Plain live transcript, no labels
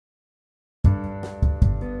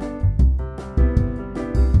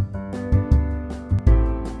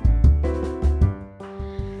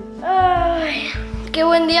qué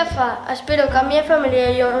buen día fa. Espero que a mi familia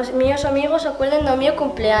y os míos amigos se acuerden do mío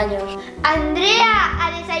cumpleaños. Andrea, a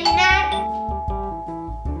desayunar.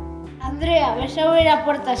 Andrea, ves a abrir la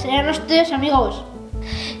puerta, serán los tuyos amigos.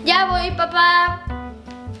 Ya voy, papá.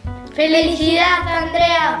 ¡Felicidad,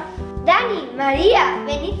 Andrea! Dani, María,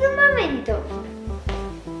 venid un momento.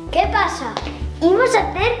 ¿Qué pasa? Imos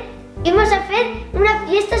a hacer una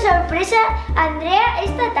fiesta sorpresa a Andrea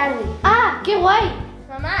esta tarde. ¡Ah, qué guay!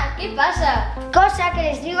 Mamá, ¿qué pasa? Cosa que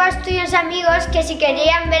les digo a los tuyos amigos que si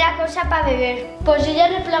querían ver a cosa para beber. Pues yo ya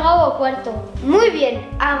he replegado o cuarto. Muy bien,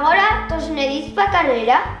 ahora tos nedís pa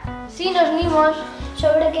carrera. Sí, nos nimos.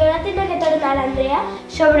 Sobre qué hora tiene que tornar Andrea?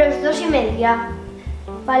 Sobre los 2:30.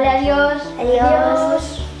 Vale, adiós.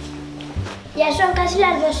 Adiós. Ya son casi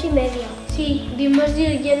las 2:30. Sí, dimos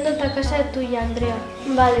yendo a casa tuya, Andrea.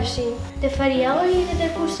 Vale, sí. ¿Te faría algo ir de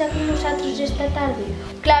cursa con nosotros esta tarde?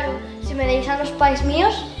 Claro, si me deis a los pais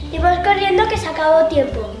míos. Imos corriendo que se acabó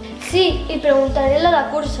tiempo. Sí, y preguntaré a la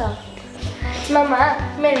cursa. Mamá,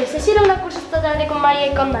 ¿me deis ir a una cursa esta tarde con María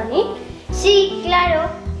y con Dani? Sí, claro.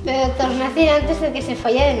 Pero tornacid antes de que se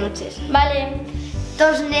falle de noches. Vale.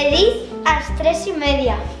 Tos nedís a las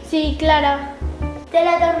 3:30. Sí, Clara. Te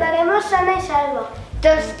la tornaremos sana y salva.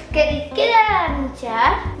 ¿Tos queréis quedar a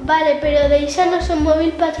luchar? Vale, pero deixanos un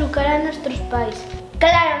móvil para trucar a nuestros pais.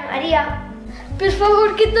 Claro, María. Por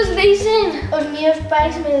favor, que nos deixen. Os míos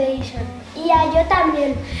pais me deixan. Y a yo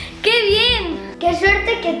también. ¡Qué bien! ¡Qué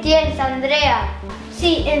suerte que tienes, Andrea!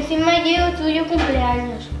 Sí, encima llevo tuyo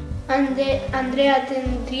cumpleaños. Andrea,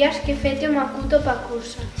 tendrías que fete un macuto pa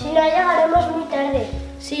cursa. Si no, llegaremos muy tarde.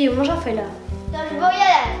 Sí, vamos a fela. Os voy a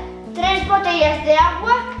dar 3 botellas de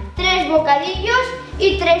agua, 3 bocadillos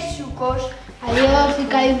y 3 sucos. Adiós, y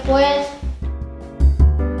caí pues.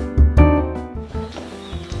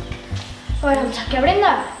 Ahora vamos aquí a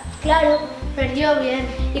brindar. Claro. Perdió bien.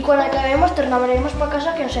 Y cuando acabemos tornaremos para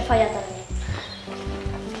casa que no se falla tarde.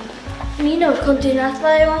 Ninos, continuad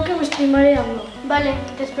para adelante que me estoy mareando. Vale,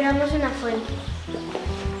 te esperamos en la fuente.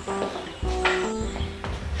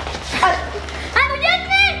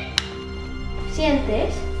 ¡Ayúdame!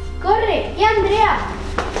 ¿Sientes? ¡Corre! ¡Y Andrea!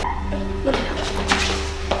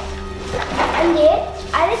 Ander,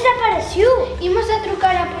 ha desaparecido. Imos a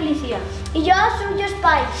trucar a policía. Y yo a suyos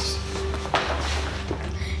pais.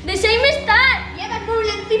 ¡Deixadme estar! ¡Lleva el móvil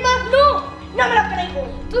encima! ¡No! ¡No me lo creo!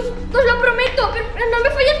 ¡Os lo prometo! Pero no me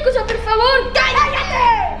falles cosa, por favor!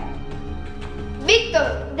 ¡Cállate!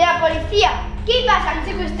 Víctor, de la policía. ¿Qué pasa? Han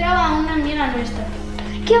secuestrado a una amiga nuestra.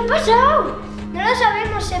 ¿Qué ha pasado? No lo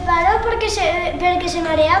sabemos, se paró porque se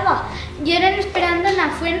mareaba. Y eran esperando en la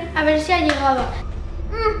fuente a ver si llegaba.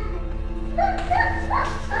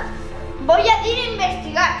 Voy a ir a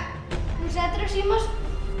investigar. Nosotros íbamos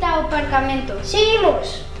al aparcamiento.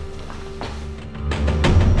 Seguimos.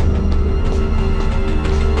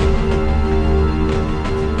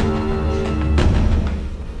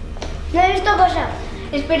 No he visto cosa.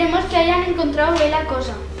 Esperemos que hayan encontrado bien la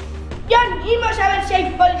cosa. John, vamos a ver si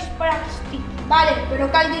hay polis por aquí. Vale,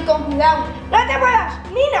 pero calde con cuidado. ¡No te muevas,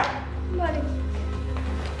 Nina! Vale.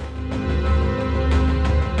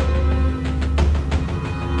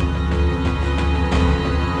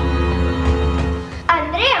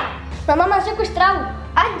 ¡Andrea! Mamá me ha secuestrado.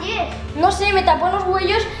 ¡Ayer! No sé, me tapó en los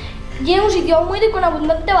huellos y en un sitio húmedo y con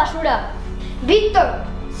abundante basura. Víctor,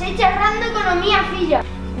 se charrando economía filla.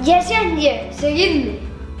 Ya sé, Ayer, seguidme.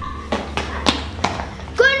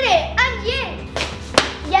 ¡Corre, Ayer!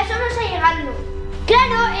 Ya somos llegando.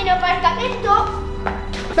 Claro, en el aparcamiento.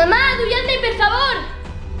 Mamá, duyadme, por favor.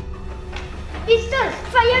 Víctor,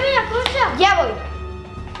 fallame la cosa. Ya voy.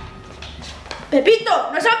 ¡Pepito!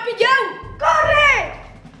 ¡Nos han pillado! ¡Corre!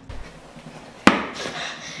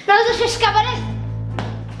 ¡Nos escaparás!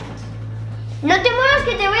 No te muevas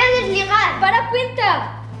que te voy a desligar. ¡Para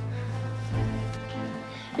cuenta!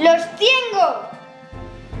 ¡Los tengo!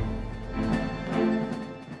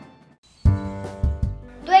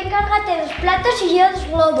 Tú encárgate de los platos y yo de los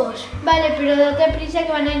globos. Vale, pero date prisa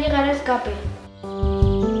que van a llegar a escape.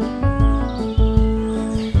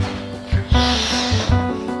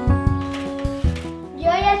 Yo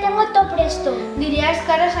ya tengo todo presto. Dirías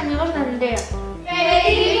caros amigos de Andrea.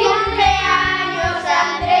 ¡Feliz cumpleaños,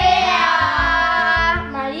 Andrea!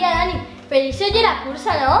 María, Dani, feliz oye la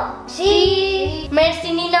cursa, ¿no? Sí.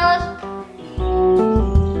 Merci, ninos.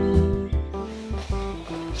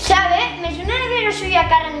 ¿Sabe? Me suena de ver suya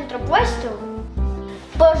cara en otro puesto.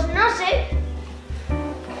 Pues no sé.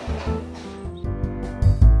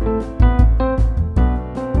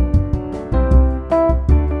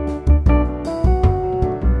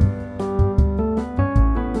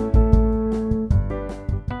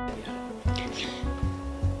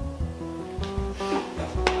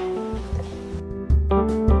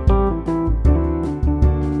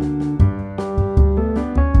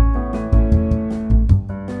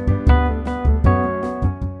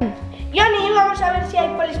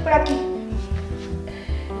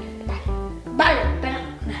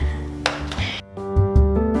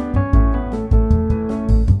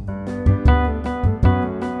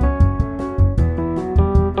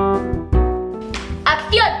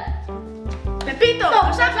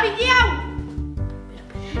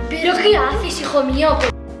 hijo mío.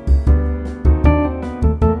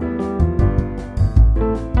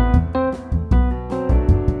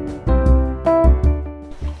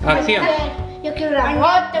 Acción. Yo quiero una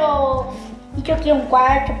moto. Y yo quiero un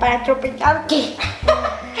cuarto para tropezarte.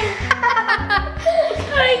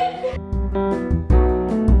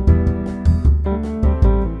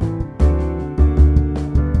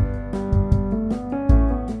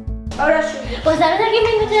 Ahora sí. Pues ¿sabes a quién me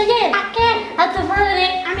encontré ayer? ¿A qué? A tu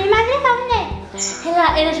madre. ¿A mi madre dónde?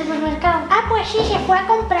 En el supermercado. Ah, pues sí, se fue a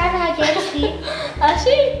comprar ayer, sí. ¿Ah, sí?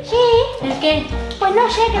 Sí. ¿El qué? Pues no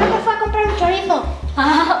sé, creo que fue a comprar un chorizo.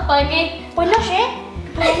 Ah, ¿para qué? Pues no sé.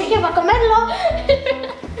 Pues así que para comerlo.